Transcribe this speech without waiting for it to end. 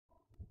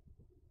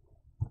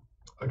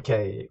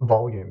Okay,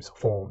 volumes,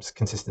 forms,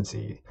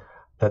 consistency.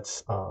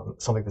 That's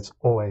something that's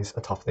always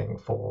a tough thing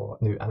for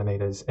new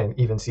animators and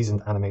even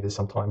seasoned animators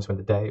sometimes when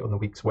the day or the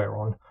weeks wear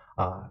on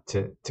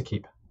to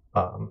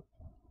um,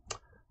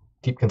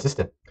 keep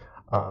consistent.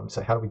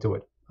 So how do we do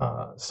it?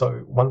 So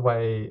one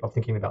way of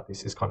thinking about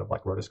this is kind of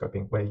like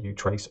rotoscoping, where you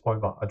trace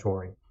over a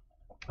drawing.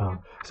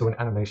 So in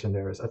animation,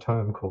 there is a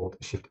term called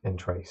shift and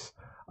trace,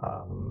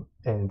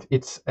 and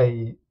it's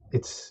a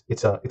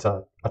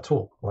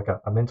tool, like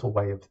a mental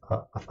way of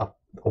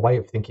a way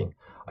of thinking,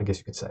 I guess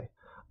you could say.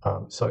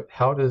 So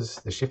how does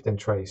the shift and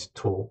trace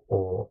tool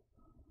or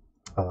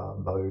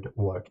mode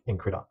work in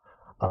Krita?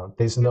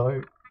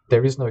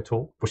 There is no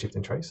tool for shift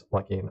and trace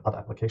like in other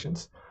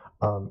applications.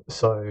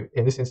 So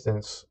in this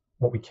instance,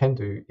 what we can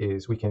do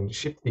is we can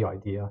shift the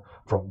idea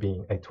from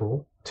being a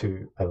tool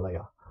to a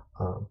layer.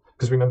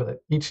 Because remember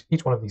that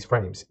each one of these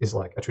frames is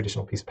like a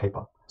traditional piece of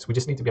paper. So we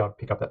just need to be able to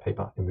pick up that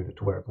paper and move it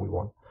to wherever we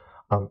want.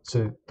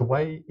 So the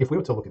way, if we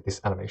were to look at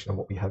this animation and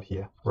what we have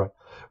here, right,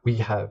 we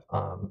have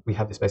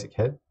this basic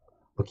head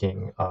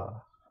looking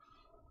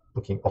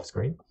off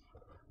screen,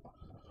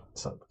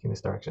 so looking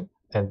this direction,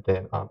 and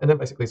then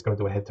basically it's going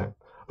to do a head turn.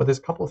 But there's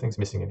a couple of things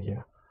missing in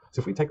here. So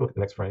if we take a look at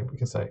the next frame, we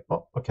can say,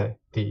 oh, okay,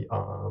 the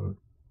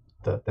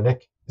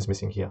neck is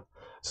missing here.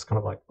 It's kind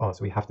of like, oh,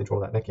 so we have to draw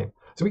that neck in.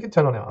 So we can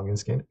turn on our onion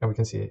skin and we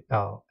can see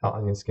our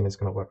onion skin is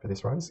going to work for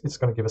this, right? It's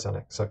going to give us our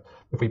neck. So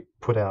if we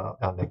put our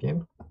neck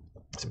in,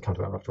 so we come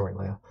to our rough drawing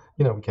layer,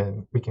 we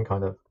can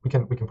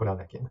put our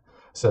neck in.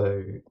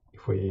 So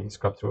if we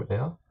scrub through it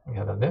now, we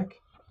have our neck.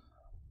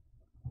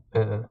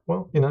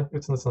 Well,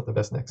 it's not the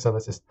best neck, so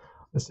let's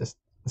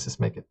just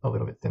make it a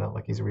little bit thinner,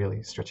 like he's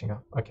really stretching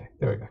up. Okay,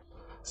 there we go.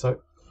 So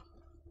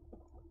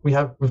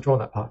we've drawn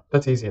that part.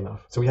 That's easy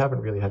enough. So we haven't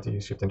really had to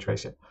use shift and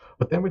trace yet.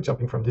 But then we're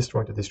jumping from this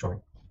drawing to this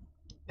drawing,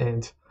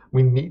 and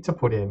we need to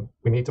put in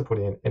an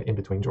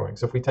in-between drawing.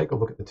 So if we take a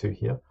look at the two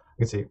here,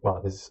 we can see,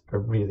 wow, there's a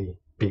really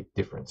big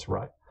difference,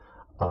 right?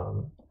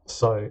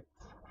 So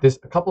there's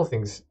a couple of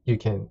things you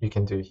can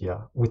do here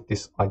with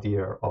this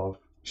idea of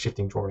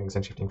shifting drawings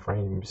and shifting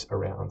frames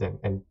around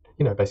and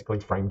basically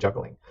frame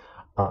juggling.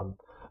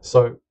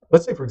 So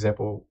let's say, for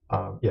example,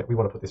 we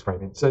want to put this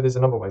frame in. So there's a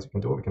number of ways we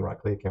can do it. We can right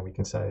click and we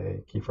can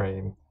say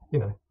keyframe,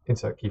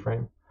 insert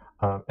keyframe,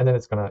 and then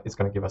it's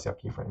gonna give us our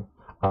keyframe.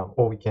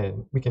 Or we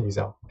can use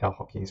our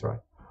hotkeys, right?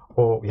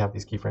 Or we have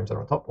these keyframes that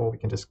are on top, or we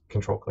can just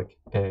control click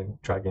and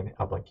drag in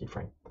our blank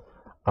keyframe.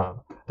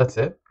 That's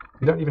it.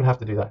 You don't even have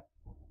to do that.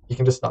 You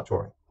can just start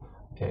drawing,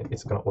 and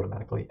it's going to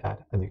automatically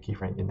add a new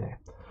keyframe in there.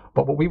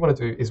 But what we want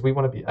to do is we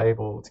want to be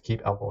able to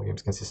keep our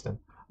volumes consistent,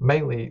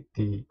 mainly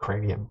the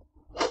cranium.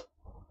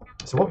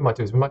 So what we might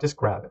do is we might just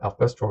grab our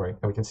first drawing,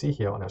 and we can see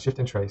here on our shift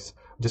and trace,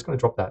 we're just going to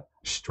drop that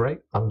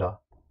straight under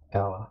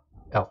our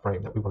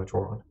frame that we want to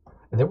draw on.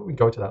 And then when we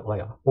go to that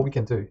layer, what we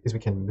can do is we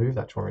can move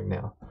that drawing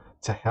now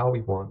to how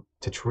we want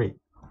to treat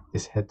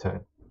this head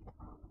turn.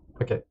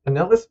 Okay, and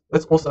now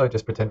let's also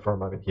just pretend for a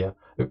moment here.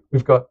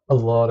 We've got a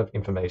lot of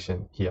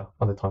information here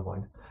on the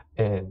timeline,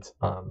 and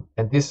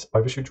this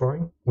overshoot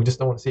drawing, we just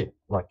don't want to see it.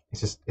 Like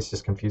it's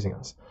just confusing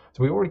us.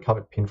 So we already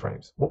covered pin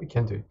frames. What we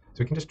can do is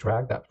we can just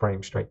drag that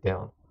frame straight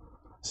down.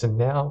 So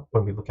now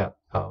when we look at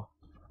our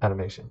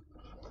animation,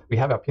 we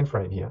have our pin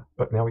frame here,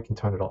 but now we can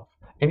turn it off.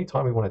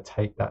 Anytime we want to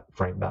take that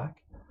frame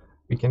back,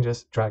 we can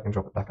just drag and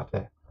drop it back up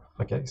there.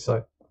 Okay,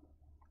 so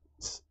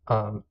it's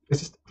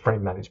just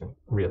frame management,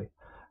 really.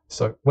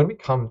 So when we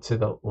come to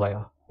the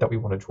layer that we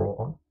want to draw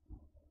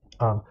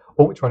on,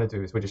 all we're trying to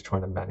do is we're just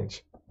trying to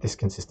manage this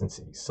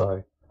consistency. So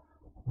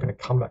I'm going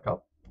to come back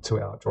up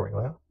to our drawing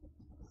layer,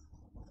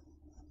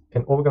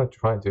 and all we're going to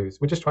try and do is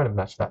we're just trying to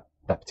match that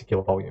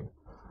particular volume.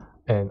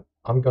 And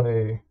I'm going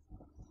to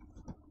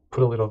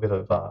put a little bit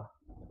of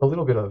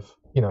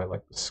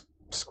like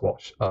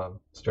squash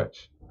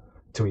stretch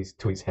to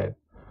his head,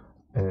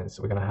 and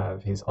so we're going to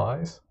have his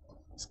eyes.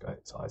 His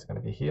eyes are going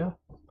to be here.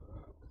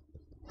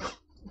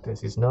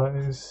 There's his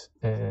nose,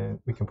 and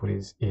we can put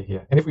his ear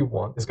here. And if we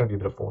want, there's going to be a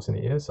bit of force in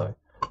the ear, so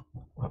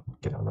we'll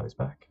get our nose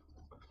back.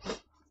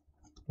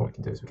 What we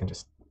can do is we can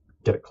just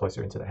get it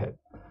closer into the head.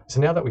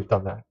 So now that we've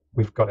done that,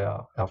 we've got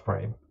our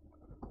frame.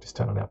 Just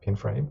turn on our pin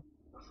frame,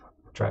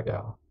 drag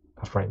our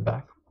frame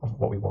back on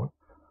what we want.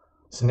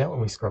 So now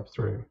when we scrub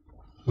through,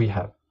 we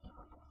have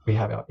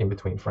our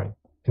in-between frame.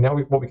 And now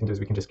what we can do is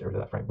we can just get rid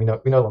of that frame. We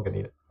no longer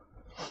need it.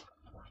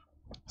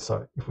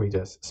 So if we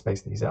just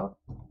space these out,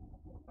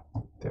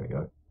 there we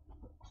go.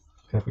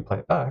 And if we play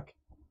it back,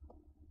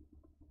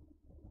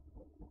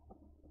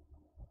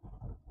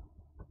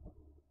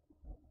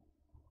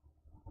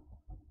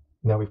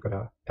 now we've got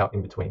our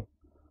in between,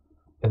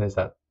 and there's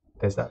that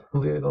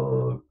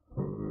little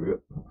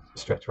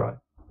stretch, right?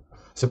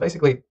 So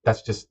basically,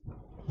 that's just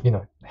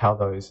how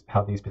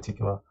these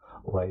particular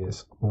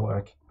layers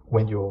work.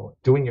 When you're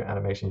doing your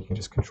animation, you can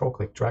just control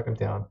click, drag them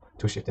down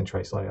to a shift and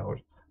trace layer, or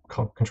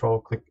control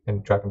click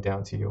and drag them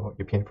down to your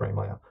pin frame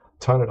layer.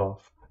 Turn it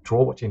off,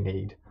 draw what you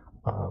need,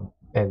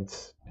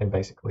 and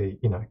basically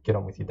get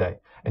on with your day,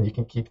 and you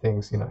can keep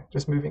things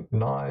just moving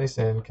nice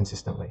and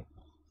consistently,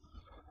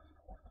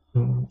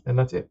 and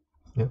that's it.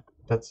 Yeah,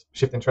 that's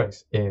shift and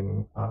trace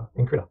in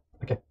Krita.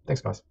 Okay,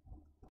 thanks guys.